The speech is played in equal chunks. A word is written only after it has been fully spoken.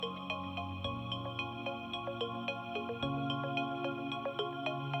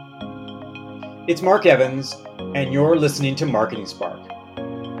It's Mark Evans, and you're listening to Marketing Spark.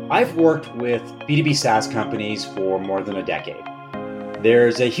 I've worked with B2B SaaS companies for more than a decade.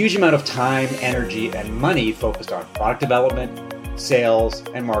 There's a huge amount of time, energy, and money focused on product development, sales,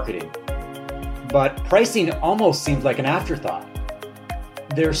 and marketing. But pricing almost seems like an afterthought.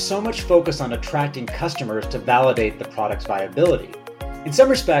 There's so much focus on attracting customers to validate the product's viability. In some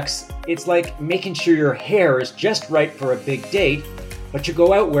respects, it's like making sure your hair is just right for a big date, but you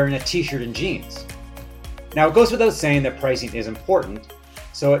go out wearing a t-shirt and jeans. Now, it goes without saying that pricing is important,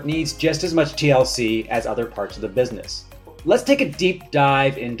 so it needs just as much TLC as other parts of the business. Let's take a deep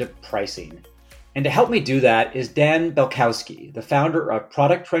dive into pricing. And to help me do that is Dan Belkowski, the founder of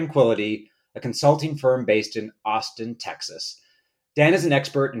Product Tranquility, a consulting firm based in Austin, Texas. Dan is an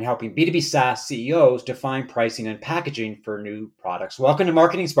expert in helping B2B SaaS CEOs define pricing and packaging for new products. Welcome to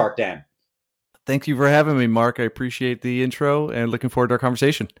Marketing Spark, Dan. Thank you for having me, Mark. I appreciate the intro and looking forward to our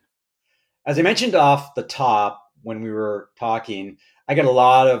conversation. As I mentioned off the top when we were talking, I get a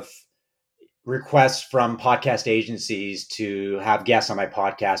lot of requests from podcast agencies to have guests on my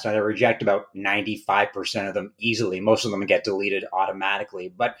podcast, and I reject about 95% of them easily. Most of them get deleted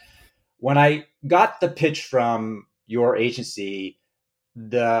automatically. But when I got the pitch from your agency,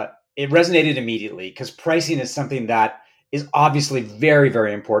 it resonated immediately because pricing is something that is obviously very,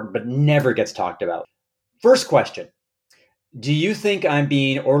 very important, but never gets talked about. First question, do you think I'm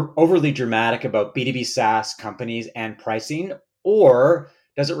being overly dramatic about B2B SaaS companies and pricing, or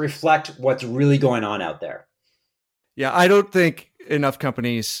does it reflect what's really going on out there? Yeah, I don't think enough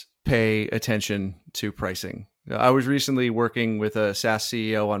companies pay attention to pricing. I was recently working with a SaaS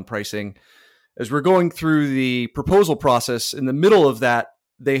CEO on pricing. As we're going through the proposal process, in the middle of that,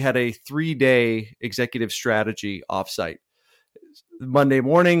 they had a 3-day executive strategy offsite. Monday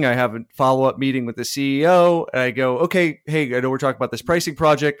morning, I have a follow-up meeting with the CEO. And I go, okay, hey, I know we're talking about this pricing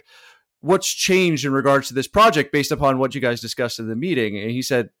project. What's changed in regards to this project based upon what you guys discussed in the meeting? And he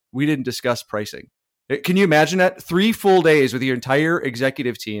said, we didn't discuss pricing. Can you imagine that? 3 full days with your entire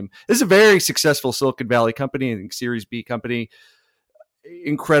executive team. This is a very successful Silicon Valley company, I think Series B company.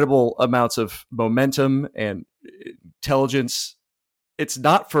 Incredible amounts of momentum and intelligence. It's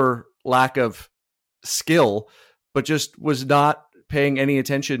not for lack of skill, but just was not paying any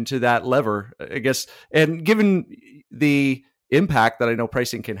attention to that lever, I guess. And given the impact that I know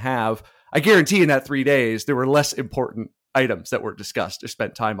pricing can have, I guarantee in that 3 days, there were less important items that were discussed or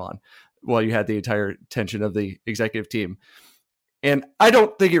spent time on while you had the entire attention of the executive team. And I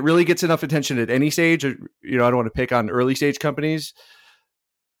don't think it really gets enough attention at any stage. I don't want to pick on early stage companies.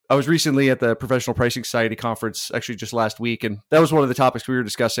 I was recently at the Professional Pricing Society conference, actually just last week, and that was one of the topics we were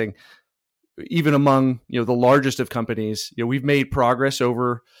discussing. Even among the largest of companies, we've made progress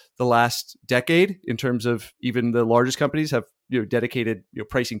over the last decade in terms of even the largest companies have dedicated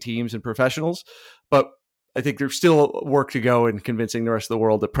pricing teams and professionals. But I think there's still work to go in convincing the rest of the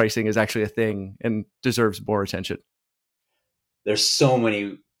world that pricing is actually a thing and deserves more attention. There's so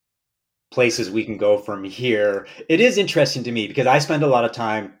many places we can go from here. It is interesting to me because I spend a lot of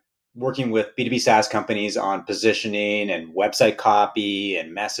time working with B2B SaaS companies on positioning and website copy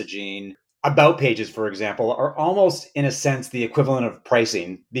and messaging. About pages, for example, are almost in a sense the equivalent of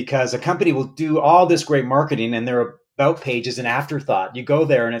pricing because a company will do all this great marketing and their about page is an afterthought. You go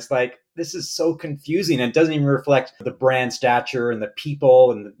there and it's like, this is so confusing and it doesn't even reflect the brand stature and the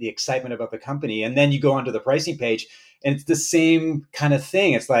people and the excitement about the company. And then you go onto the pricing page and it's the same kind of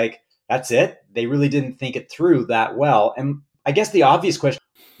thing. It's like, that's it. They really didn't think it through that well. And I guess the obvious question,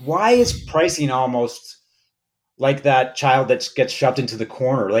 why is pricing almost like that child that gets shoved into the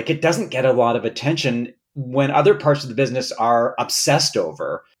corner? Like it doesn't get a lot of attention when other parts of the business are obsessed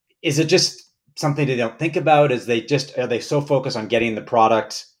over. Is it just something they don't think about? Are they so focused on getting the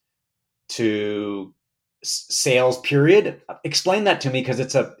product to sales period? Explain that to me because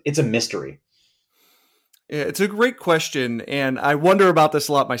it's a mystery. It's a great question, and I wonder about this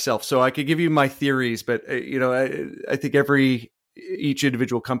a lot myself. So I could give you my theories, but I think each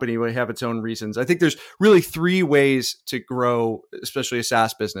individual company will have its own reasons. I think there's really 3 ways to grow, especially a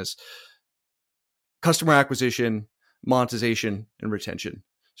SaaS business: customer acquisition, monetization, and retention.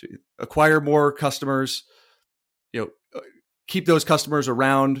 So acquire more customers, keep those customers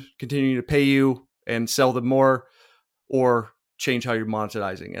around, continue to pay you and sell them more, or change how you're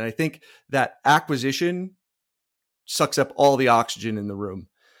monetizing. And I think that acquisition sucks up all the oxygen in the room.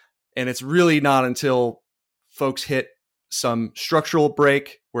 And it's really not until folks hit some structural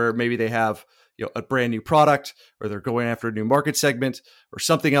break where maybe they have a brand new product, or they're going after a new market segment, or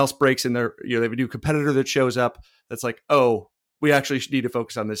something else breaks in their, they have a new competitor that shows up that's like, oh, we actually need to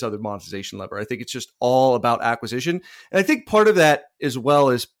focus on this other monetization lever. I think it's just all about acquisition. And I think part of that as well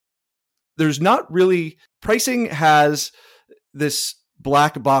is there's not really, pricing has this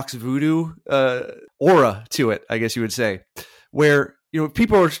black box voodoo aura to it, I guess you would say, where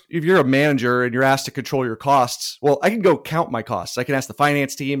if you're a manager and you're asked to control your costs, well, I can go count my costs. I can ask the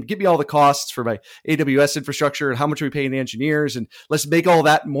finance team, give me all the costs for my AWS infrastructure and how much are we paying the engineers, and let's make all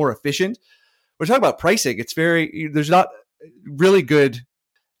that more efficient. We're talking about pricing. There's not really good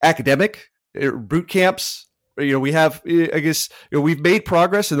academic boot camps. We have, I guess, we've made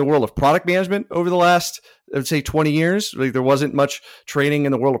progress in the world of product management over the last, I would say, 20 years. Like, there wasn't much training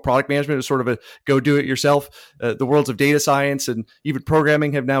in the world of product management. It was sort of a go do it yourself. The worlds of data science and even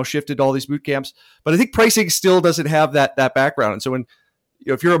programming have now shifted to all these boot camps. But I think pricing still doesn't have that background. And so when,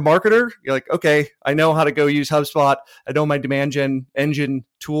 if you're a marketer, you're like, okay, I know how to go use HubSpot. I know my demand gen engine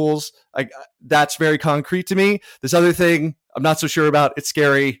tools. That's very concrete to me. This other thing, I'm not so sure about. It's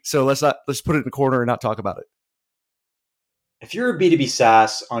scary. So let's put it in a corner and not talk about it. If you're a B2B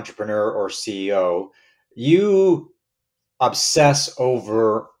SaaS entrepreneur or CEO, you obsess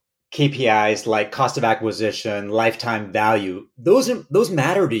over KPIs like cost of acquisition, lifetime value. Those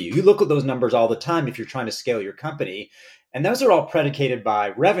matter to you. You look at those numbers all the time if you're trying to scale your company. And those are all predicated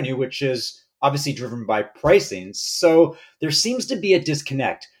by revenue, which is obviously driven by pricing. So there seems to be a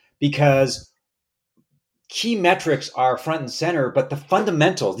disconnect because key metrics are front and center, but the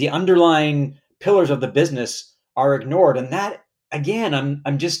fundamentals, the underlying pillars of the business are ignored. And that, again,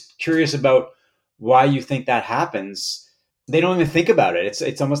 I'm just curious about why you think that happens. They don't even think about it.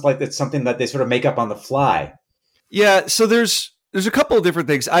 It's almost like it's something that they sort of make up on the fly. Yeah. So there's a couple of different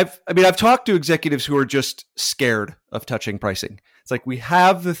things. I've talked to executives who are just scared of touching pricing. It's like, we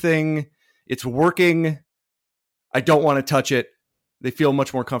have the thing, it's working, I don't want to touch it. They feel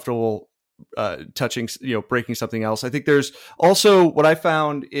much more comfortable touching, breaking something else. I think there's also, what I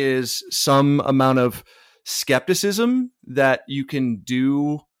found is some amount of skepticism that you can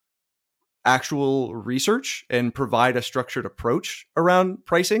do actual research and provide a structured approach around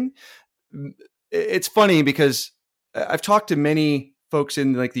pricing. It's funny because I've talked to many folks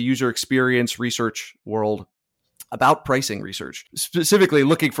in like the user experience research world about pricing research, specifically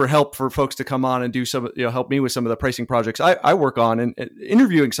looking for help for folks to come on and do some, help me with some of the pricing projects I work on, and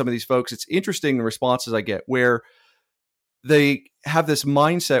interviewing some of these folks. It's interesting the responses I get where they have this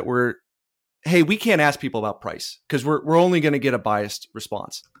mindset where, hey, we can't ask people about price because we're only going to get a biased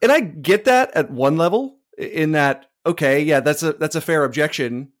response. And I get that at one level, in that, okay, yeah, that's a fair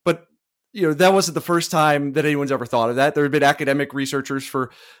objection, but that wasn't the first time that anyone's ever thought of that. There have been academic researchers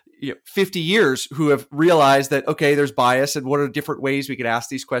for 50 years who have realized that, okay, there's bias and what are different ways we could ask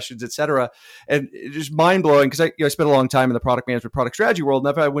these questions, et cetera. And it's just mind blowing because I spent a long time in the product management, product strategy world.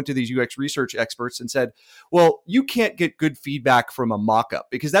 And I went to these UX research experts and said, well, you can't get good feedback from a mock-up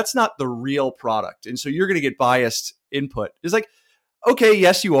because that's not the real product. And so you're going to get biased input. It's like, okay,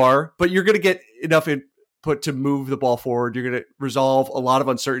 yes, you are, but you're going to get enough input to move the ball forward. You're going to resolve a lot of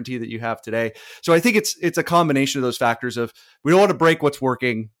uncertainty that you have today. So I think it's a combination of those factors of, we don't want to break what's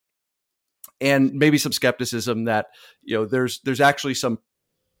working, and maybe some skepticism that, there's actually some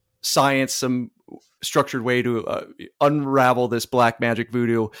science, some structured way to unravel this black magic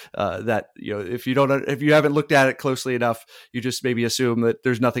voodoo that, if you haven't looked at it closely enough, you just maybe assume that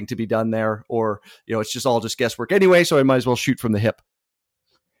there's nothing to be done there, or, it's just all just guesswork anyway. So I might as well shoot from the hip.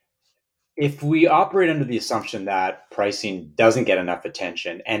 If we operate under the assumption that pricing doesn't get enough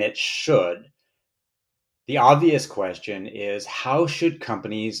attention, and it should, the obvious question is, how should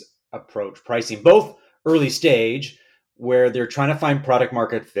companies approach pricing, both early stage, where they're trying to find product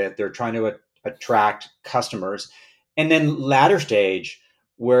market fit, they're trying to attract customers, and then latter stage,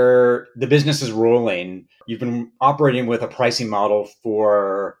 where the business is rolling, you've been operating with a pricing model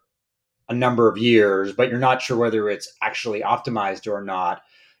for a number of years, but you're not sure whether it's actually optimized or not.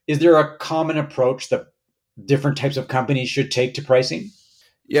 Is there a common approach that different types of companies should take to pricing?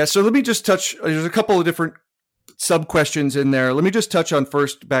 Yeah, so let me just touch, there's a couple of different sub questions in there. Let me just touch on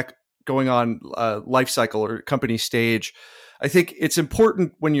first, back going on life cycle or company stage. I think it's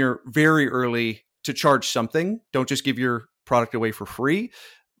important when you're very early to charge something. Don't just give your product away for free,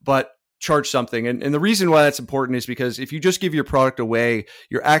 but charge something. And the reason why that's important is because if you just give your product away,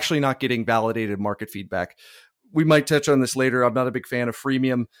 you're actually not getting validated market feedback. We might touch on this later. I'm not a big fan of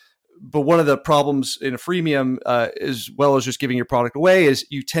freemium, but one of the problems in a freemium, as well as just giving your product away, is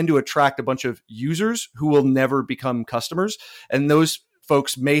you tend to attract a bunch of users who will never become customers. And those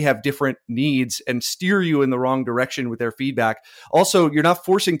folks may have different needs and steer you in the wrong direction with their feedback. Also, you're not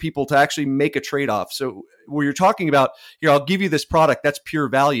forcing people to actually make a trade-off. So where you're talking about, here, I'll give you this product, that's pure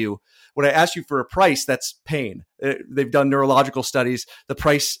value. When I ask you for a price, that's pain. They've done neurological studies. The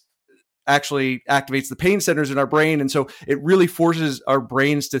price actually activates the pain centers in our brain. And so it really forces our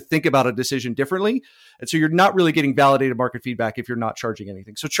brains to think about a decision differently. And so you're not really getting validated market feedback if you're not charging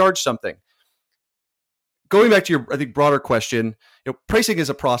anything. So charge something. Going back to your, I think, broader question, pricing is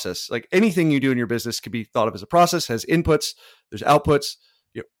a process. Like anything you do in your business can be thought of as a process, has inputs, there's outputs.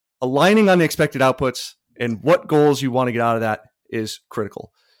 Aligning on the expected outputs and what goals you want to get out of that is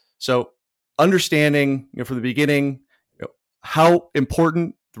critical. So understanding from the beginning how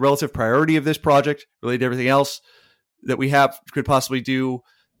important the relative priority of this project related to everything else that we have could possibly do,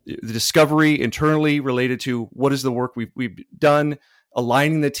 the discovery internally related to what is the work we've done,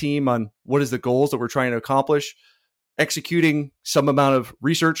 aligning the team on what is the goals that we're trying to accomplish, executing some amount of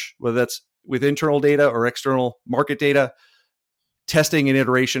research, whether that's with internal data or external market data, testing and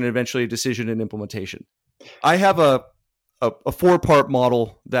iteration, and eventually a decision and implementation. I have a 4-part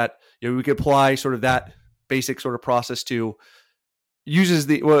model that we could apply sort of that basic sort of process to. Uses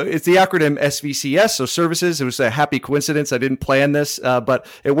it's the acronym SVCS, so services. It was a happy coincidence. I didn't plan this, but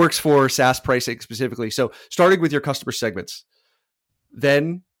it works for SaaS pricing specifically. So starting with your customer segments,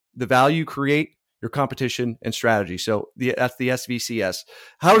 then the value create, your competition, and strategy. So that's the SVCS.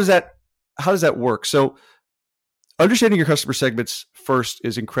 How does that work? So understanding your customer segments first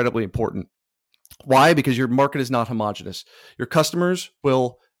is incredibly important. Why? Because your market is not homogenous. Your customers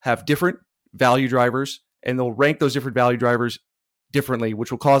will have different value drivers, and they'll rank those different value drivers differently,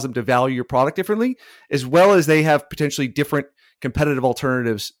 which will cause them to value your product differently, as well as they have potentially different competitive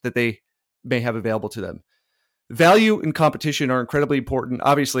alternatives that they may have available to them. Value and competition are incredibly important.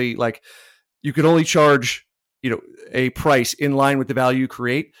 Obviously, like you can only charge, a price in line with the value you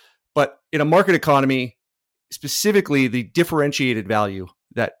create, but in a market economy, specifically the differentiated value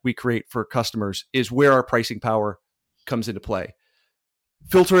that we create for customers is where our pricing power comes into play.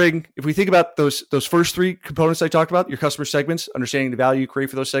 Filtering, if we think about those first 3 components I talked about, your customer segments, understanding the value you create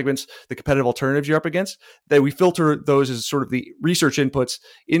for those segments, the competitive alternatives you're up against, that we filter those as sort of the research inputs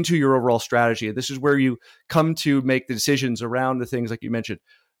into your overall strategy. And this is where you come to make the decisions around the things like you mentioned.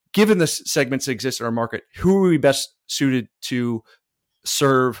 Given the segments that exist in our market, who are we best suited to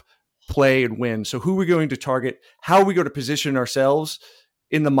serve, play, and win? So who are we going to target? How are we going to position ourselves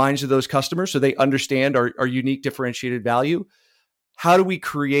in the minds of those customers so they understand our unique differentiated value? How do we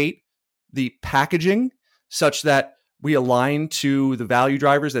create the packaging such that we align to the value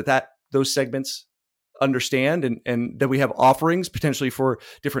drivers that those segments understand, and that we have offerings potentially for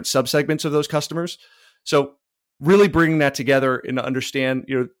different subsegments of those customers? So really bringing that together and understand,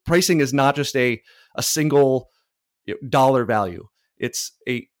 pricing is not just a single dollar value. It's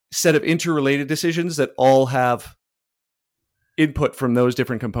a set of interrelated decisions that all have input from those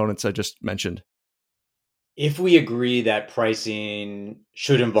different components I just mentioned. If we agree that pricing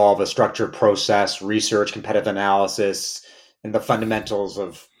should involve a structured process, research, competitive analysis, and the fundamentals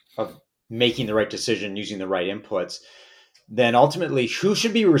of making the right decision using the right inputs, then ultimately, who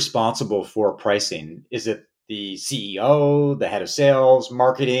should be responsible for pricing? Is it the CEO, the head of sales,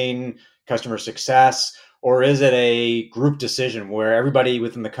 marketing, customer success, or is it a group decision where everybody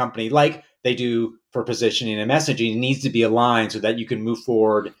within the company, like they do for positioning and messaging, needs to be aligned so that you can move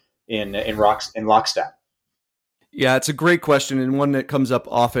forward in lockstep? Yeah, it's a great question, and one that comes up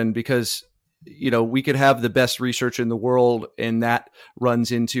often because, we could have the best research in the world, and that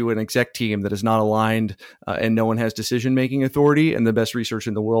runs into an exec team that is not aligned, and no one has decision-making authority, and the best research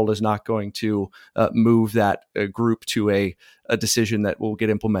in the world is not going to move that group to a decision that will get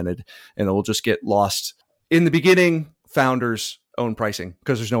implemented, and it will just get lost. In the beginning, founders own pricing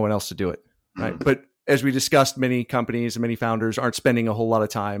because there's no one else to do it, right? Mm-hmm. But as we discussed, many companies and many founders aren't spending a whole lot of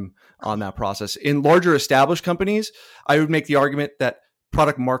time on that process. In larger established companies, I would make the argument that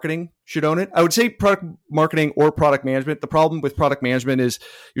product marketing should own it. I would say product marketing or product management. The problem with product management is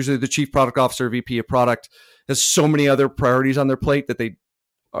usually the chief product officer, VP of product, has so many other priorities on their plate that they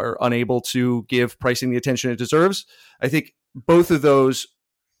are unable to give pricing the attention it deserves. I think both of those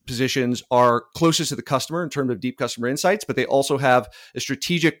positions are closest to the customer in terms of deep customer insights, but they also have a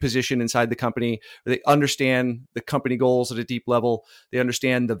strategic position inside the company where they understand the company goals at a deep level. They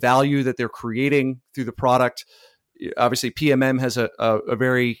understand the value that they're creating through the product. Obviously, PMM has a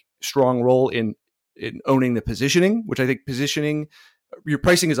very strong role in owning the positioning, which I think your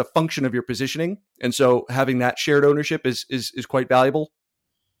pricing is a function of your positioning. And so having that shared ownership is quite valuable.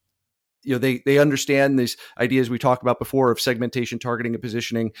 They understand these ideas we talked about before of segmentation, targeting, and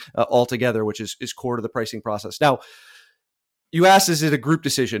positioning altogether, which is core to the pricing process. Now, you asked, is it a group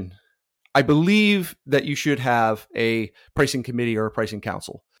decision? I believe that you should have a pricing committee or a pricing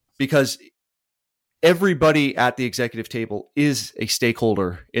council because everybody at the executive table is a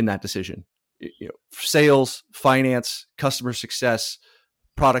stakeholder in that decision. Sales, finance, customer success,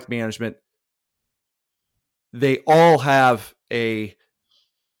 product management, they all have a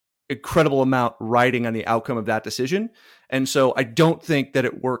incredible amount riding on the outcome of that decision. And so I don't think that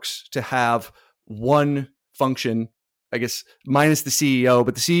it works to have one function, I guess, minus the CEO,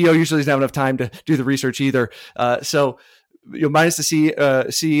 but the CEO usually doesn't have enough time to do the research either. So minus the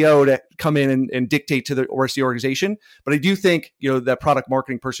CEO to come in and dictate to the rest of the organization. But I do think, that product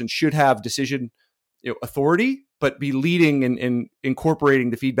marketing person should have decision authority, but be leading and incorporating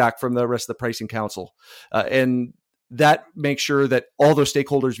the feedback from the rest of the pricing council. And that makes sure that all those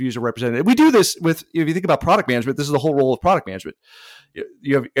stakeholders' views are represented. We do this with, if you think about product management, this is the whole role of product management.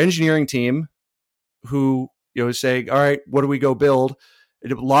 You have engineering team who, is saying, all right, what do we go build?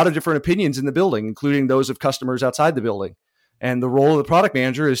 A lot of different opinions in the building, including those of customers outside the building. And the role of the product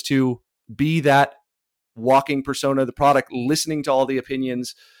manager is to be that walking persona of the product, listening to all the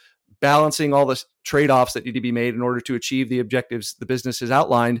opinions, balancing all the trade-offs that need to be made in order to achieve the objectives the business has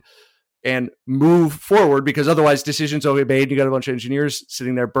outlined, and move forward, because otherwise decisions will be made. You got a bunch of engineers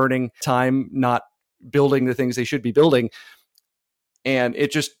sitting there burning time, not building the things they should be building. And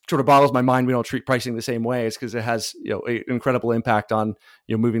it just sort of boggles my mind we don't treat pricing the same way. It's because it has an incredible impact on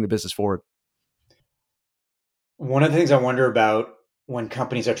moving the business forward. One of the things I wonder about when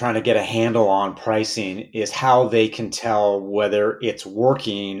companies are trying to get a handle on pricing is how they can tell whether it's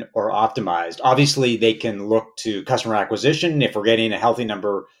working or optimized. Obviously, they can look to customer acquisition. If we're getting a healthy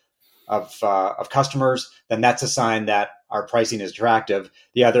number of customers, then that's a sign that our pricing is attractive.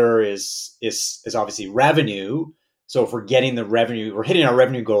 The other is obviously revenue. So if we're getting the revenue, we're hitting our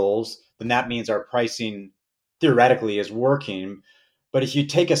revenue goals, then that means our pricing theoretically is working. But if you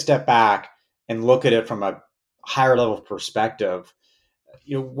take a step back and look at it from a higher level perspective,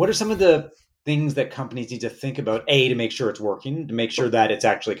 what are some of the things that companies need to think about? A, to make sure it's working, to make sure that it's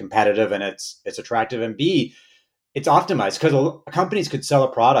actually competitive and it's attractive, and B, it's optimized, because companies could sell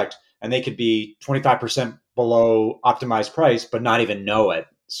a product and they could be 25% below optimized price, but not even know it.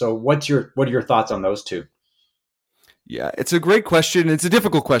 So what are your thoughts on those two? Yeah, it's a great question. It's a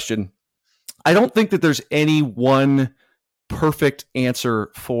difficult question. I don't think that there's any one perfect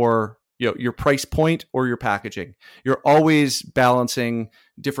answer for your price point or your packaging. You're always balancing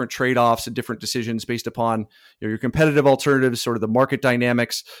different trade-offs and different decisions based upon your competitive alternatives, sort of the market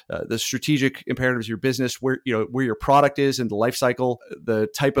dynamics, the strategic imperatives of your business, where your product is in the life cycle, the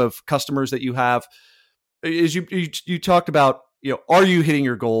type of customers that you have. As you talked about, are you hitting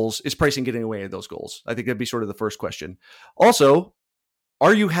your goals? Is pricing getting away with those goals? I think that'd be sort of the first question. Also,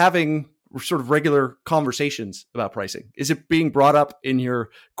 are you having sort of regular conversations about pricing? Is it being brought up in your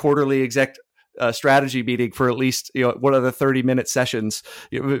quarterly exec strategy meeting for at least one of the 30-minute sessions?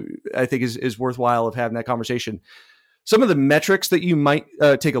 I think is worthwhile of having that conversation. Some of the metrics that you might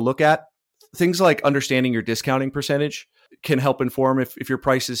take a look at, things like understanding your discounting percentage, can help inform if your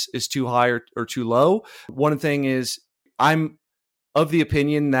price is too high or too low. One thing is, I'm of the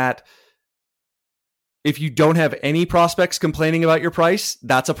opinion that if you don't have any prospects complaining about your price,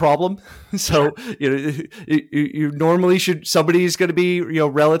 that's a problem. So, you normally somebody's going to be,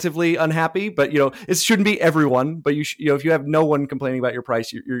 relatively unhappy, but, it shouldn't be everyone. But if you have no one complaining about your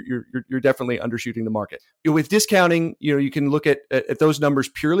price, you're definitely undershooting the market. With discounting, you can look at those numbers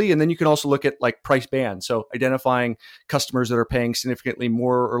purely, and then you can also look at like price bands. So identifying customers that are paying significantly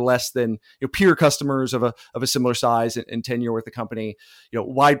more or less than peer customers of a similar size and tenure with the company.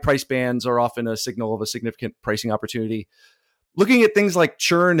 Wide price bands are often a signal of a significant pricing opportunity. Looking at things like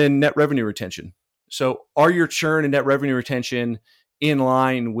churn and net revenue retention. So are your churn and net revenue retention in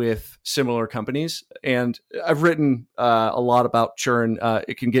line with similar companies? And I've written a lot about churn.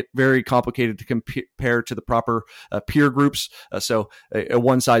 It can get very complicated to compare to the proper peer groups. So a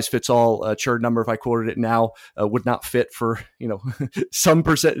one size fits all churn number, if I quoted it now, would not fit for some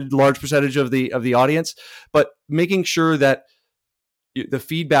large percentage of the audience. But making sure that the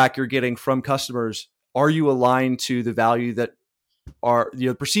feedback you're getting from customers, are you aligned to the value that are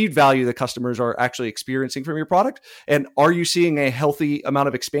perceived value that customers are actually experiencing from your product? And are you seeing a healthy amount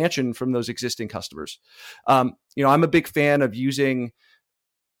of expansion from those existing customers? I'm a big fan of using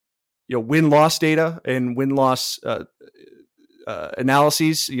win-loss data and win-loss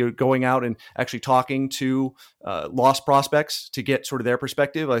analyses, going out and actually talking to lost prospects to get sort of their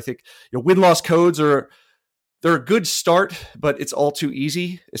perspective. I think win-loss codes they're a good start, but it's all too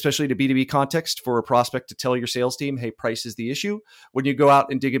easy, especially in a B2B context, for a prospect to tell your sales team, hey, price is the issue. When you go out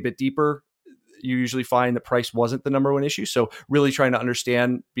and dig a bit deeper, you usually find that price wasn't the number one issue. So really trying to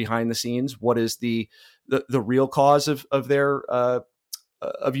understand behind the scenes, what is the real cause of their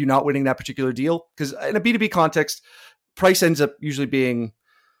of you not winning that particular deal? Because in a B2B context, price ends up usually being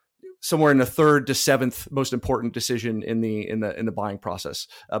somewhere in the third to seventh most important decision in the buying process.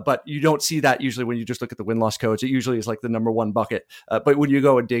 But you don't see that usually when you just look at the win-loss codes. It usually is like the number one bucket. But when you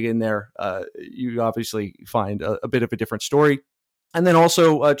go and dig in there, you obviously find a bit of a different story. And then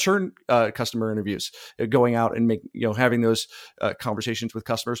also churn customer interviews, going out and having those conversations with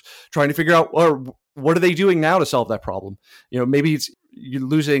customers, trying to figure out, or what are they doing now to solve that problem? Maybe it's you're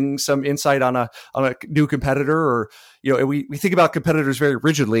losing some insight on a new competitor, or we think about competitors very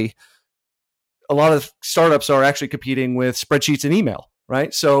rigidly. A lot of startups are actually competing with spreadsheets and email,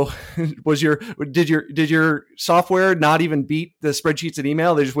 right? So did your software not even beat the spreadsheets and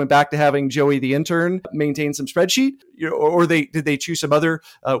email? They just went back to having Joey the intern maintain some spreadsheet, or did they choose some other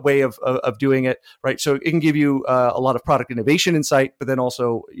way of doing it, right? So it can give you a lot of product innovation insight, but then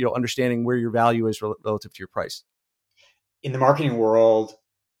also understanding where your value is relative to your price. In the marketing world,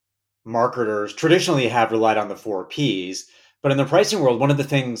 marketers traditionally have relied on the 4 Ps, but in the pricing world, one of the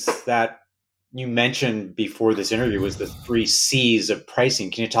things that you mentioned before this interview was the 3 Cs of pricing.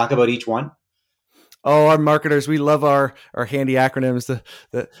 Can you talk about each one? Oh, our marketers, we love our handy acronyms,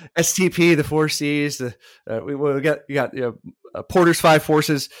 the STP, the 4 Cs, we got Porter's 5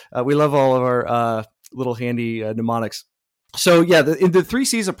 Forces. We love all of our little handy mnemonics. So yeah, in the 3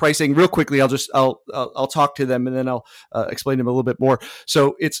 Cs of pricing, real quickly, I'll talk to them and then I'll explain them a little bit more.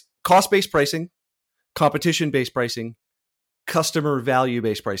 So it's cost-based pricing, competition-based pricing, customer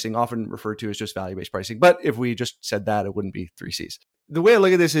value-based pricing, often referred to as just value-based pricing. But if we just said that, it wouldn't be 3 Cs. The way I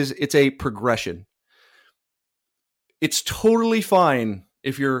look at this is it's a progression. It's totally fine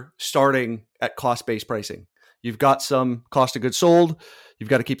if you're starting at cost-based pricing. You've got some cost of goods sold. You've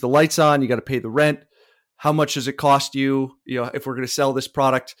got to keep the lights on. You got to pay the rent. How much does it cost you, if we're going to sell this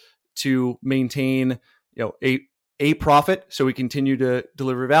product, to maintain, a profit so we continue to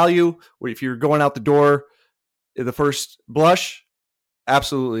deliver value? Or if you're going out the door the first blush,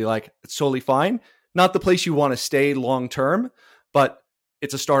 absolutely, it's totally fine. Not the place you want to stay long term, but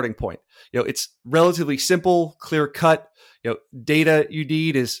it's a starting point. It's relatively simple, clear cut. Data you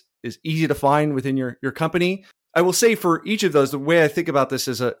need is easy to find within your company. I will say for each of those, the way I think about this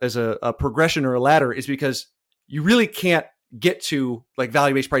as a progression or a ladder is because you really can't get to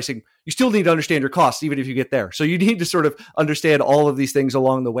value-based pricing. You still need to understand your costs, even if you get there. So you need to sort of understand all of these things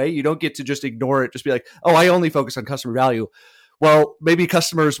along the way. You don't get to just ignore it, just be like, oh, I only focus on customer value. Well, maybe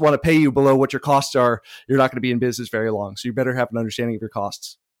customers want to pay you below what your costs are. You're not going to be in business very long. So you better have an understanding of your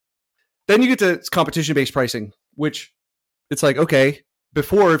costs. Then you get to competition-based pricing, which it's like, okay,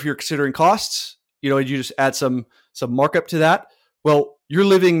 before, if you're considering costs, you just add some markup to that. Well, you're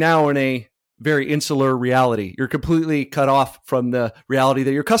living now in a very insular reality. You're completely cut off from the reality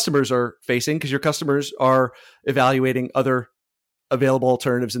that your customers are facing, because your customers are evaluating other available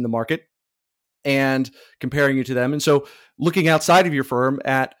alternatives in the market and comparing you to them. And so looking outside of your firm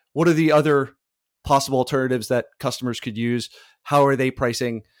at what are the other possible alternatives that customers could use, how are they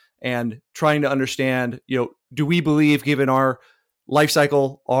pricing, and trying to understand, do we believe, given our life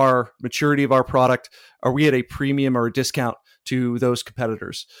cycle, our maturity of our product, are we at a premium or a discount to those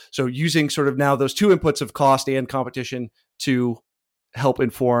competitors? So using sort of now those 2 inputs of cost and competition to help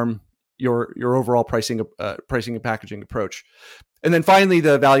inform your overall pricing and packaging approach. And then finally,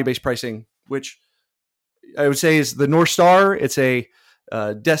 the value-based pricing, which I would say is the North Star. It's a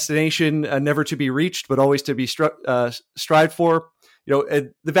destination never to be reached, but always to be strived for.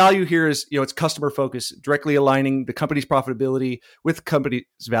 The value here is, it's customer focus, directly aligning the company's profitability with the company's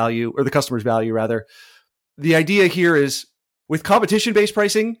value, or the customer's value rather. The idea here is, with competition-based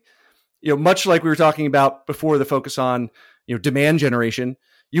pricing, much like we were talking about before, the focus on, demand generation,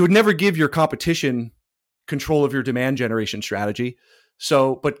 you would never give your competition control of your demand generation strategy.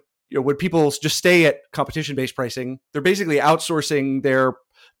 So, but when people just stay at competition-based pricing, they're basically outsourcing their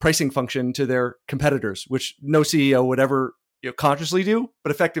pricing function to their competitors, which no CEO would ever consciously do,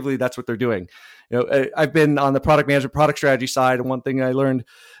 but effectively that's what they're doing. I've been on the product management, product strategy side, and one thing I learned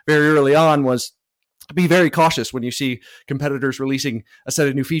very early on was be very cautious when you see competitors releasing a set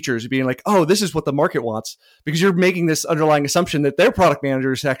of new features, being like, oh, this is what the market wants, because you're making this underlying assumption that their product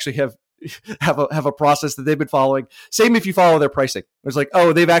managers actually have a process that they've been following. Same if you follow their pricing. It's like,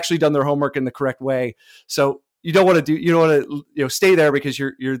 oh, they've actually done their homework in the correct way. So you don't want to stay there, because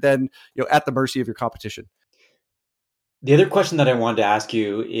you're then at the mercy of your competition. The other question that I wanted to ask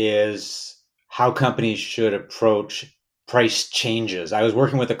you is how companies should approach price changes. I was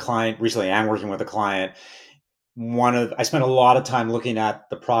working with a client recently. I'm working with a client. I spent a lot of time looking at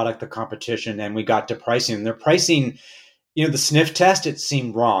the product, the competition, and we got to pricing. And their pricing, the sniff test, it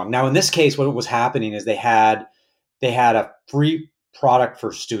seemed wrong. Now, in this case, what was happening is they had a free product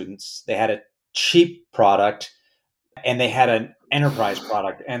for students. They had a cheap product, and they had enterprise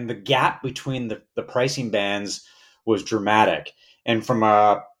product, and the gap between the pricing bands was dramatic. And from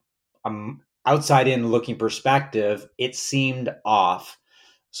a outside in looking perspective, it seemed off.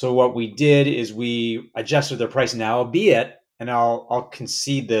 So what we did is we adjusted their pricing. Now, albeit, and I'll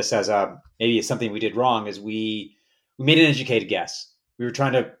concede this as maybe it's something we did wrong, is we made an educated guess. We were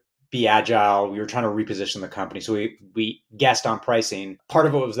trying to be agile. We were trying to reposition the company. So we guessed on pricing. Part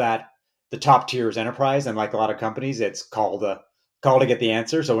of it was that the top tier is enterprise, and like a lot of companies, it's call to get the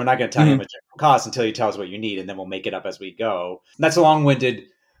answer. So we're not going to tell you how much it costs until you tell us what you need, and then we'll make it up as we go. And that's a long-winded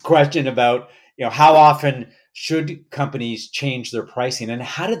question about how often should companies change their pricing, and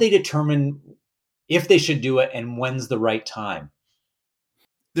how do they determine if they should do it and when's the right time?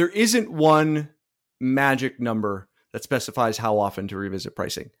 There isn't one magic number that specifies how often to revisit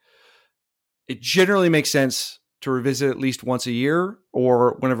pricing. It generally makes sense to revisit at least once a year,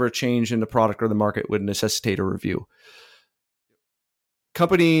 or whenever a change in the product or the market would necessitate a review.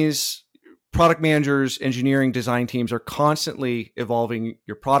 Companies, product managers, engineering, design teams are constantly evolving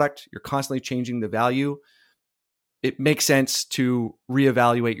your product. You're constantly changing the value. It makes sense to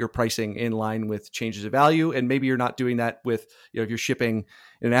reevaluate your pricing in line with changes of value. And maybe you're not doing that with, if you're shipping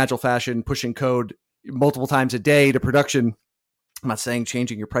in an agile fashion, pushing code multiple times a day to production. I'm not saying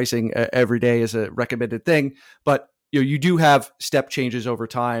changing your pricing every day is a recommended thing, but you do have step changes over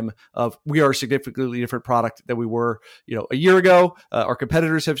time of we are a significantly different product than we were, a year ago. Our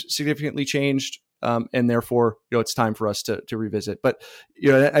competitors have significantly changed. And therefore, it's time for us to revisit. But,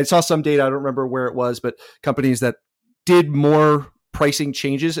 I saw some data, I don't remember where it was, but companies that did more pricing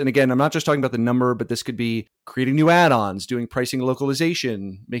changes. And again, I'm not just talking about the number, but this could be creating new add-ons, doing pricing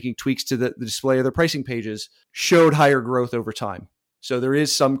localization, making tweaks to the display of their pricing pages, showed higher growth over time. So there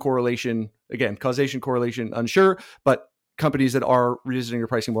is some correlation, again, causation correlation, unsure, but companies that are revisiting their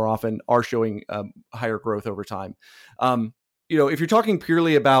pricing more often are showing higher growth over time. If you're talking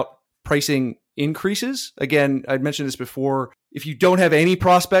purely about pricing increases, again, I'd mentioned this before, if you don't have any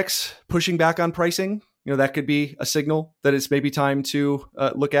prospects pushing back on pricing, that could be a signal that it's maybe time to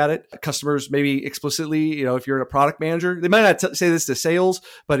look at it. Customers maybe explicitly, if you're a product manager, they might not say this to sales,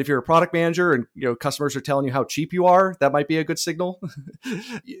 but if you're a product manager and, customers are telling you how cheap you are, that might be a good signal.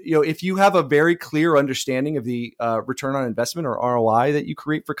 If you have a very clear understanding of the return on investment or ROI that you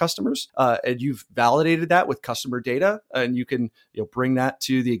create for customers, and you've validated that with customer data, and you can bring that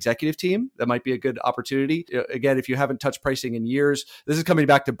to the executive team, that might be a good opportunity. Again, if you haven't touched pricing in years, this is coming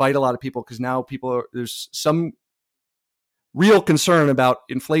back to bite a lot of people, because now there's some real concern about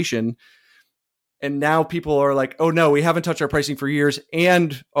inflation. And now people are like, oh no, we haven't touched our pricing for years,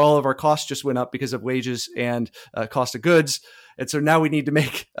 and all of our costs just went up because of wages and cost of goods. And so now we need to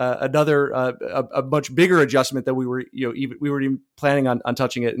make another a much bigger adjustment that we were even planning on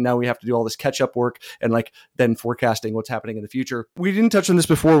touching it. And now we have to do all this catch up work and then forecasting what's happening in the future. We didn't touch on this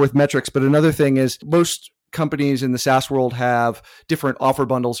before with metrics, but another thing is most companies in the SaaS world have different offer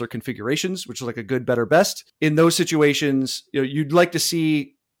bundles or configurations, which is like a good, better, best. In those situations, you'd like to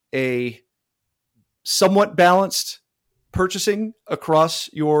see a somewhat balanced purchasing across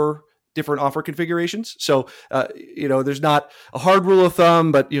your different offer configurations. So, there's not a hard rule of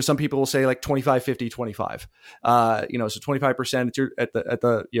thumb, but some people will say like 25, 50, 25. So 25% at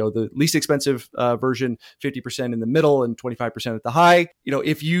the least expensive version, 50% in the middle, and 25% at the high.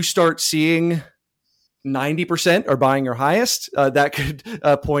 If you start seeing 90% are buying your highest, that could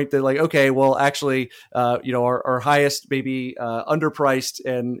point that okay, well, actually, our highest may be underpriced,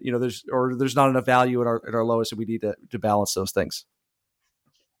 and there's not enough value at our lowest, and we need to balance those things.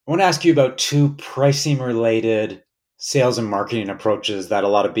 I want to ask you about two pricing related sales and marketing approaches that a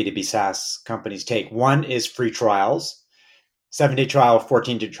lot of B2B SaaS companies take. One is free trials, 7-day trial,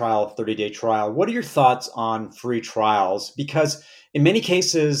 14-day trial, 30-day trial. What are your thoughts on free trials? Because in many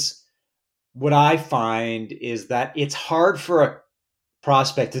cases, what I find is that it's hard for a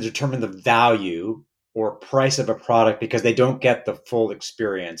prospect to determine the value or price of a product because they don't get the full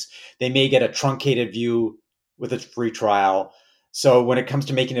experience. They may get a truncated view with a free trial. So when it comes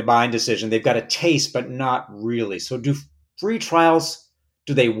to making a buying decision, they've got a taste, but not really. So do free trials,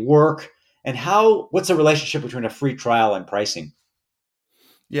 do they work? And what's the relationship between a free trial and pricing?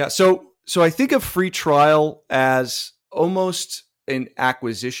 Yeah. So I think of free trial as almost an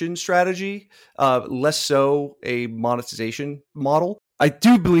acquisition strategy, less so a monetization model. I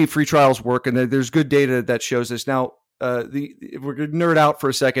do believe free trials work, and there's good data that shows this. Now, if we're going to nerd out for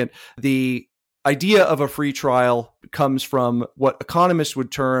a second, the idea of a free trial comes from what economists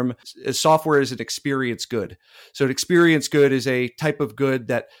would term as software as an experience good. So an experience good is a type of good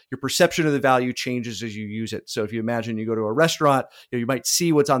that your perception of the value changes as you use it. So if you imagine you go to a restaurant, you might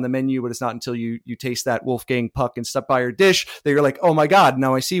see what's on the menu, but it's not until you taste that Wolfgang Puck and step by your dish that you're like, oh my God,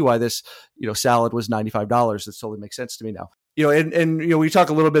 now I see why this salad was $95. That totally makes sense to me now. And we talk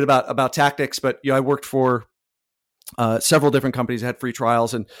a little bit about tactics, but I worked for several different companies that had free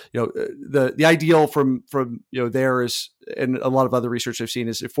trials, and the ideal from there is, and a lot of other research I've seen,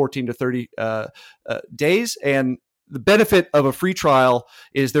 is 14 to 30 days. And the benefit of a free trial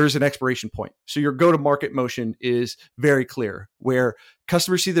is there's an expiration point. So your go-to-market motion is very clear, where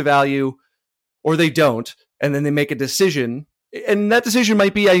customers see the value or they don't, and then they make a decision. And that decision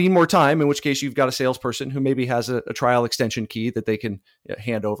might be, I need more time, in which case you've got a salesperson who maybe has a trial extension key that they can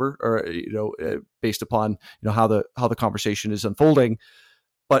hand over, or based upon how the conversation is unfolding.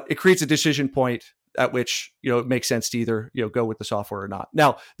 But it creates a decision point at which it makes sense to either go with the software or not.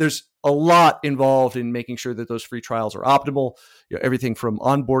 Now, there's a lot involved in making sure that those free trials are optimal. Everything from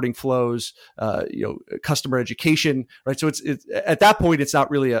onboarding flows, customer education, right? So it's at that point, it's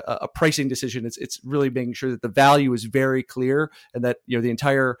not really a pricing decision. It's really making sure that the value is very clear, and that the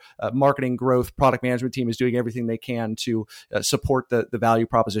entire marketing, growth, product management team is doing everything they can to support the value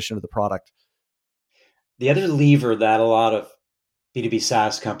proposition of the product. The other lever that a lot of B2B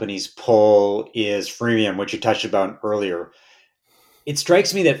SaaS companies pull is freemium, which you touched about earlier. It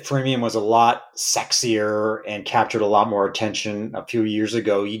strikes me that freemium was a lot sexier and captured a lot more attention a few years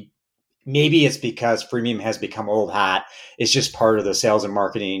ago. Maybe it's because freemium has become old hat. It's just part of the sales and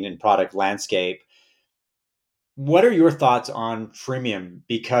marketing and product landscape. What are your thoughts on freemium?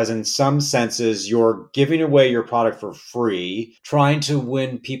 Because in some senses, you're giving away your product for free, trying to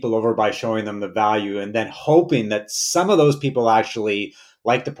win people over by showing them the value, and then hoping that some of those people actually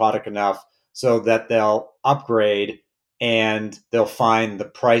like the product enough so that they'll upgrade and they'll find the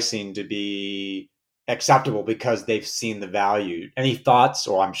pricing to be acceptable because they've seen the value. Any thoughts,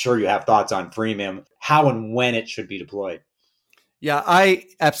 or I'm sure you have thoughts on freemium, how and when it should be deployed? Yeah, I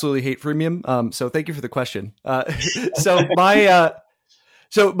absolutely hate freemium. So thank you for the question. But this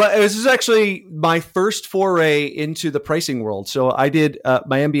is actually my first foray into the pricing world. So I did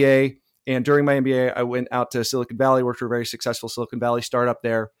my MBA, and during my MBA, I went out to Silicon Valley, worked for a very successful Silicon Valley startup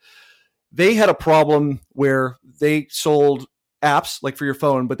there. They had a problem where they sold apps like for your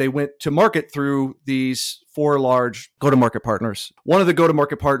phone, but they went to market through these 4 large go-to-market partners. One of the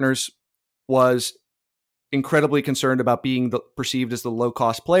go-to-market partners was incredibly concerned about being perceived as the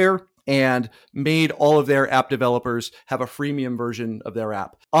low-cost player, and made all of their app developers have a freemium version of their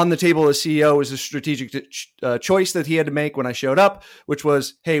app. On the table as CEO was a strategic choice that he had to make when I showed up, which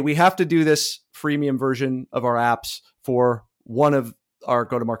was, hey, we have to do this freemium version of our apps for one of our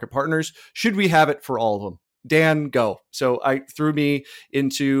go-to-market partners. Should we have it for all of them? Dan, go. So I threw me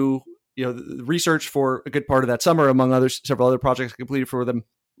into the research for a good part of that summer, among several other projects I completed for them.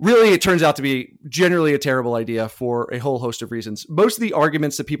 Really, it turns out to be generally a terrible idea for a whole host of reasons. Most of the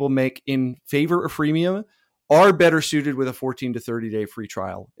arguments that people make in favor of freemium are better suited with a 14 to 30-day free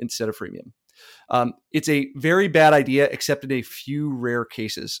trial instead of freemium. It's a very bad idea, except in a few rare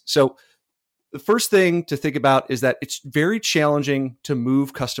cases. So the first thing to think about is that it's very challenging to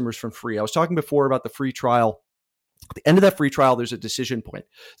move customers from free. I was talking before about the free trial. At the end of that free trial, there's a decision point.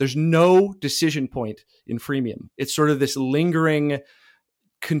 There's no decision point in freemium. It's sort of this lingering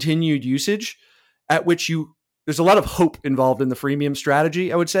continued usage at which there's a lot of hope involved in the freemium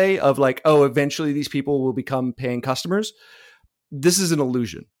strategy, I would say, of like, oh, eventually these people will become paying customers. This is an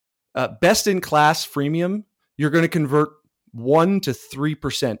illusion. Best in class freemium, you're going to convert 1 to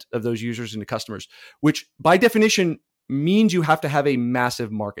 3% of those users into customers, which by definition means you have to have a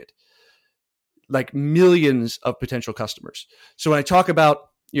massive market, like millions of potential customers. So when I talk about,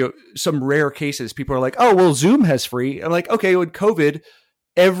 some rare cases, people are like, oh, well, Zoom has free. I'm like, okay, with COVID,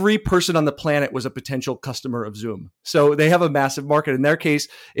 every person on the planet was a potential customer of Zoom. So they have a massive market. In their case,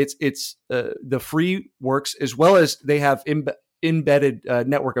 it's the free works, as well as they have embedded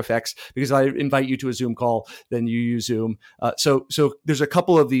network effects, because I invite you to a Zoom call, then you use Zoom. So there's a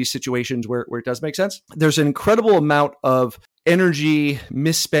couple of these situations where it does make sense. There's an incredible amount of energy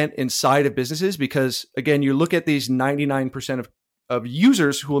misspent inside of businesses, because again, you look at these 99% of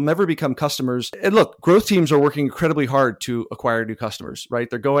users who will never become customers. And look, growth teams are working incredibly hard to acquire new customers, right?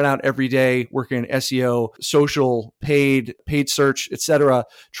 They're going out every day, working in SEO, social, paid search, et cetera,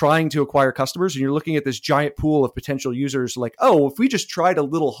 trying to acquire customers. And you're looking at this giant pool of potential users like, oh, if we just tried a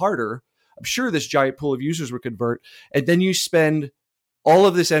little harder, I'm sure this giant pool of users would convert. And then you spend all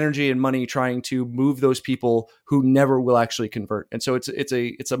of this energy and money trying to move those people who never will actually convert. And so it's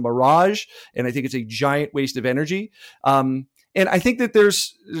a mirage, and I think it's a giant waste of energy. And I think that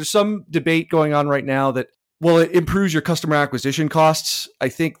there's some debate going on right now that, well, it improves your customer acquisition costs. I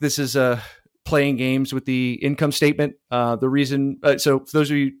think this is playing games with the income statement. The reason, so for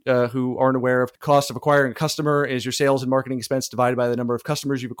those of you who aren't aware of, the cost of acquiring a customer is your sales and marketing expense divided by the number of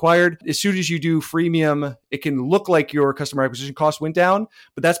customers you've acquired. As soon as you do freemium, it can look like your customer acquisition cost went down,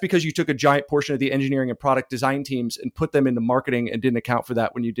 but that's because you took a giant portion of the engineering and product design teams and put them into marketing and didn't account for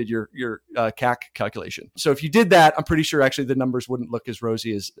that when you did your CAC calculation. So if you did that, I'm pretty sure actually the numbers wouldn't look as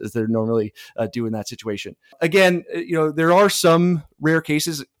rosy as they're normally do in that situation. Again, there are some rare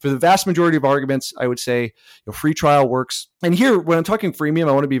cases. For the vast majority of arguments, I would say free trial works. And here, when I'm talking freemium,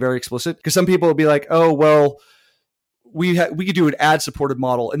 I want to be very explicit, because some people will be like, oh, well, we could do an ad-supported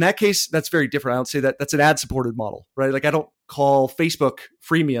model. In that case, that's very different. I don't say that that's an ad-supported model, right? Like I don't call Facebook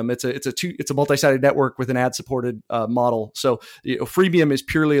freemium. It's a multi-sided network with an ad-supported model. So freemium is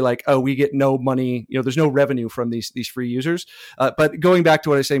purely like, oh, we get no money. There's no revenue from these free users. But going back to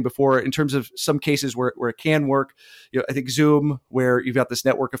what I was saying before, in terms of some cases where it can work, I think Zoom, where you've got this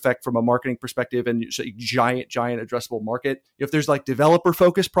network effect from a marketing perspective and it's a giant addressable market. If there's like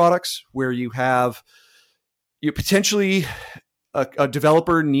developer-focused products where you have potentially a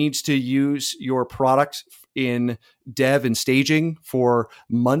developer needs to use your product in dev and staging for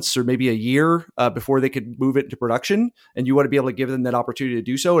months or maybe a year before they could move it into production, and you want to be able to give them that opportunity to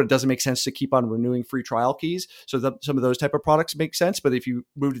do so. And it doesn't make sense to keep on renewing free trial keys. So some of those type of products make sense. But if you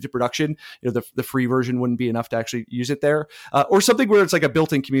moved it to production, the free version wouldn't be enough to actually use it there. Or something where it's like a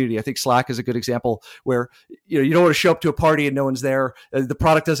built-in community. I think Slack is a good example where you don't want to show up to a party and no one's there. The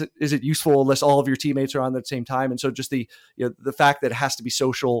product isn't useful unless all of your teammates are on at the same time. And so just the fact that it has to be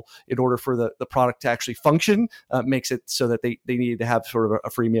social in order for the product to actually function makes it so that they needed to have sort of a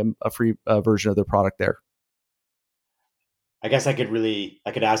free version of their product there. I guess I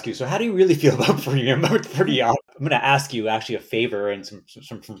could ask you, so how do you really feel about freemium? I'm going to ask you actually a favor and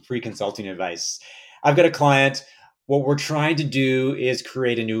some free consulting advice. I've got a client. What we're trying to do is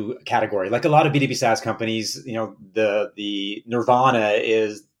create a new category. Like a lot of B2B SaaS companies, the nirvana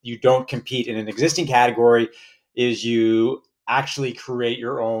is you don't compete in an existing category, is you actually create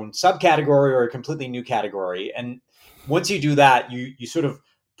your own subcategory or a completely new category. And once you do that, you sort of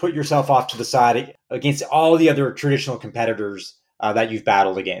put yourself off to the side against all the other traditional competitors that you've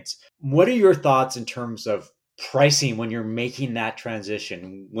battled against. What are your thoughts in terms of pricing when you're making that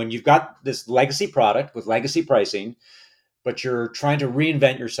transition? When you've got this legacy product with legacy pricing, but you're trying to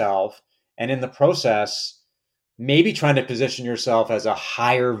reinvent yourself, and in the process, maybe trying to position yourself as a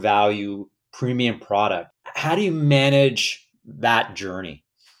higher value premium product. How do you manage that journey?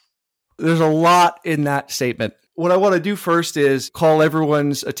 There's a lot in that statement. What I want to do first is call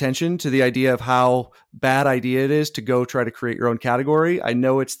everyone's attention to the idea of how bad idea it is to go try to create your own category. I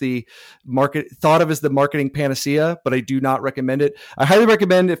know it's the market thought of as the marketing panacea, but I do not recommend it. I highly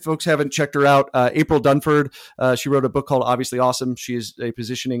recommend, if folks haven't checked her out, April Dunford. She wrote a book called Obviously Awesome. She is a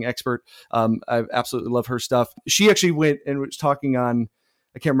positioning expert. I absolutely love her stuff. She actually went and was talking on,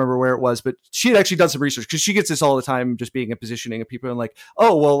 I can't remember where it was, but she had actually done some research because she gets this all the time, just being a positioning of people and like,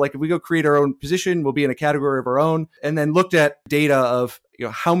 oh, well, like if we go create our own position, we'll be in a category of our own. And then looked at data of,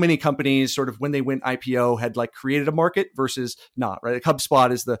 how many companies sort of when they went IPO had like created a market versus not, right? Like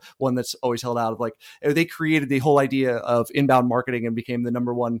HubSpot is the one that's always held out of like, they created the whole idea of inbound marketing and became the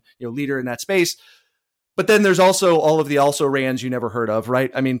number one, leader in that space. But then there's also all of the also-rans you never heard of,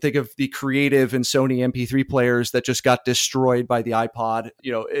 right? I mean, think of the Creative and Sony MP3 players that just got destroyed by the iPod,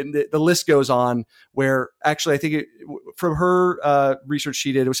 and the list goes on, where actually I think from her research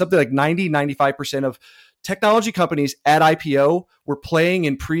she did, it was something like 95% of technology companies at IPO were playing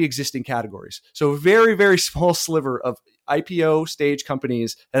in pre-existing categories. So a very, very small sliver of IPO stage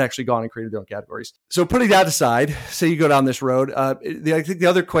companies had actually gone and created their own categories. So putting that aside, say you go down this road, I think the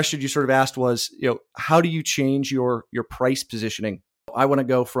other question you sort of asked was, how do you change your price positioning? I want to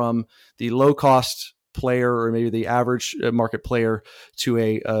go from the low cost player or maybe the average market player to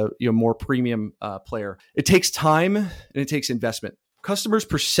a more premium player. It takes time and it takes investment. Customers'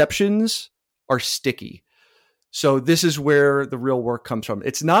 perceptions are sticky. So this is where the real work comes from.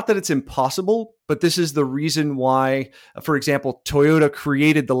 It's not that it's impossible, but this is the reason why, for example, Toyota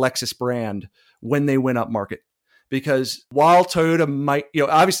created the Lexus brand when they went up market. Because while Toyota might,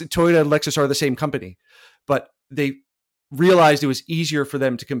 obviously Toyota and Lexus are the same company, but they realized it was easier for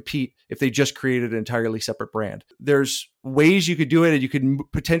them to compete if they just created an entirely separate brand. There's ways you could do it, and you could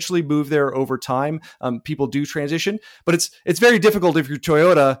potentially move there over time. People do transition, but it's very difficult if you're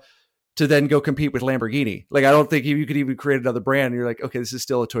Toyota to then go compete with Lamborghini. Like, I don't think you could even create another brand and you're like, okay, this is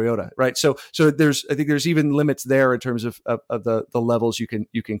still a Toyota, right? So I think there's even limits there in terms of the levels you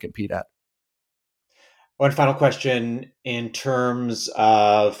can compete at. One final question in terms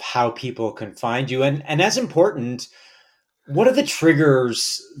of how people can find you, and as important, what are the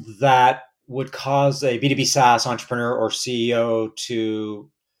triggers that would cause a B2B SaaS entrepreneur or CEO to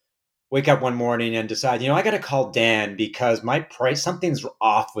wake up one morning and decide, I got to call Dan because something's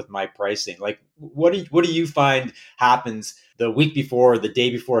off with my pricing? Like, what do you find happens the week before, the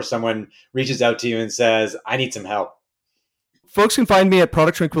day before someone reaches out to you and says, I need some help? Folks can find me at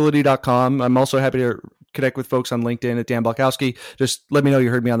producttranquility.com. I'm also happy to connect with folks on LinkedIn at Dan Balkowski. Just let me know you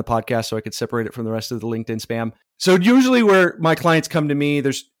heard me on the podcast so I could separate it from the rest of the LinkedIn spam. So usually where my clients come to me,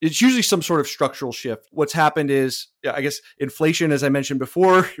 it's usually some sort of structural shift. What's happened is, I guess, inflation, as I mentioned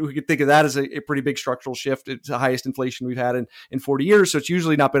before, we could think of that as a pretty big structural shift. It's the highest inflation we've had in 40 years. So it's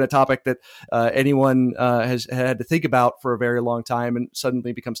usually not been a topic that anyone has had to think about for a very long time, and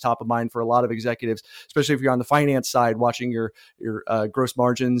suddenly becomes top of mind for a lot of executives, especially if you're on the finance side, watching your gross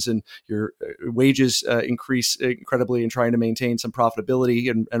margins and your wages increase incredibly and trying to maintain some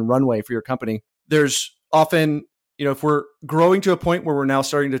profitability and runway for your company. There's often, if we're growing to a point where we're now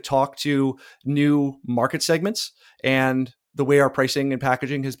starting to talk to new market segments and the way our pricing and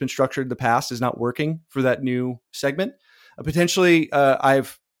packaging has been structured in the past is not working for that new segment, potentially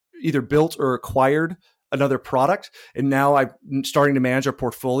I've either built or acquired another product, and now I'm starting to manage a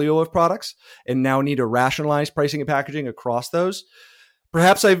portfolio of products and now need to rationalize pricing and packaging across those.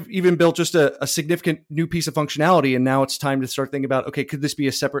 Perhaps I've even built just a significant new piece of functionality, and now it's time to start thinking about, okay, could this be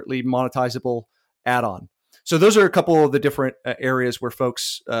a separately monetizable add-on? So those are a couple of the different areas where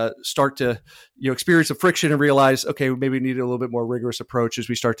folks start to experience a friction and realize, okay, maybe we need a little bit more rigorous approach as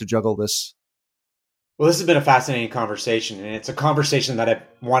we start to juggle this. Well, this has been a fascinating conversation, and it's a conversation that I've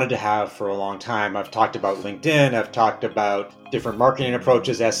wanted to have for a long time. I've talked about LinkedIn, I've talked about different marketing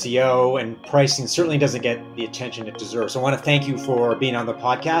approaches, SEO, and pricing certainly doesn't get the attention it deserves. So I want to thank you for being on the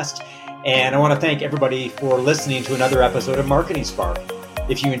podcast, and I want to thank everybody for listening to another episode of Marketing Spark.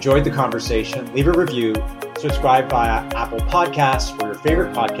 If you enjoyed the conversation, leave a review, subscribe via Apple Podcasts or your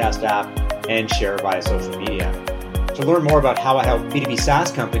favorite podcast app, and share via social media. To learn more about how I help B2B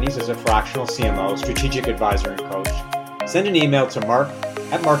SaaS companies as a fractional CMO, strategic advisor, and coach, send an email to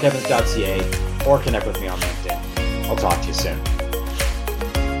mark@markevans.ca or connect with me on LinkedIn. I'll talk to you soon.